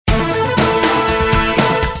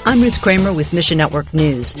I'm Ruth Kramer with Mission Network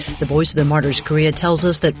News. The Voice of the Martyrs Korea tells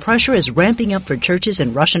us that pressure is ramping up for churches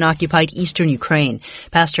in Russian-occupied eastern Ukraine.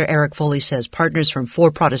 Pastor Eric Foley says partners from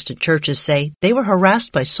 4 Protestant churches say they were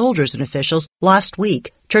harassed by soldiers and officials last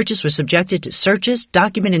week. Churches were subjected to searches,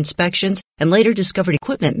 document inspections, and later discovered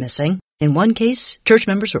equipment missing. In one case, church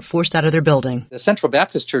members were forced out of their building. The Central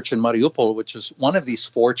Baptist Church in Mariupol, which is one of these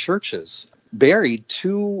 4 churches, buried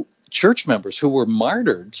 2 church members who were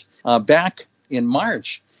martyred back in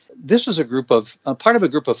March. This was part of a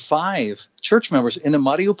group of 5 church members in the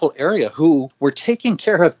Mariupol area who were taking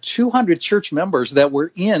care of 200 church members that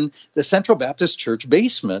were in the Central Baptist Church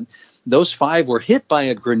basement. Those 5 were hit by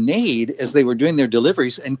a grenade as they were doing their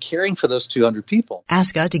deliveries and caring for those 200 people.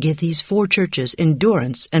 Ask God to give these 4 churches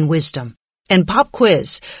endurance and wisdom. And pop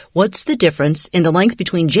quiz, what's the difference in the length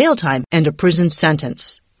between jail time and a prison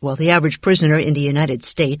sentence? Well, the average prisoner in the United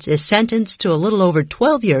States is sentenced to a little over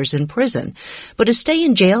 12 years in prison, but a stay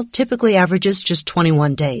in jail typically averages just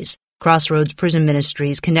 21 days. Crossroads Prison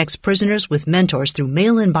Ministries connects prisoners with mentors through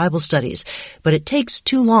mail-in Bible studies, but it takes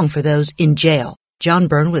too long for those in jail. John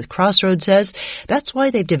Byrne with Crossroads says that's why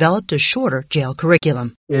they've developed a shorter jail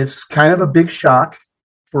curriculum. It's kind of a big shock.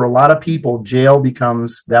 For a lot of people, jail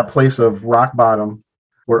becomes that place of rock bottom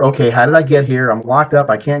where, okay, how did I get here? I'm locked up.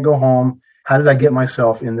 I can't go home. How did I get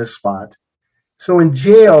myself in this spot? So in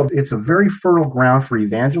jail, it's a very fertile ground for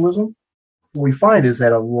evangelism. What we find is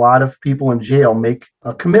that a lot of people in jail make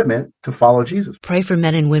a commitment to follow Jesus. Pray for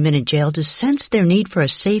men and women in jail to sense their need for a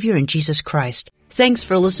Savior in Jesus Christ. Thanks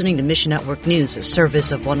for listening to Mission Network News, a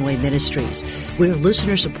service of One Way Ministries. We're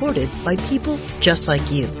listener-supported by people just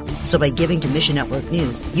like you. So by giving to Mission Network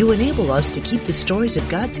News, you enable us to keep the stories of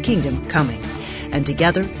God's kingdom coming. And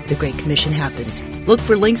together, the Great Commission happens. Look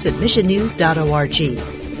for links at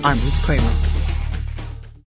missionnews.org. I'm Ruth Kramer.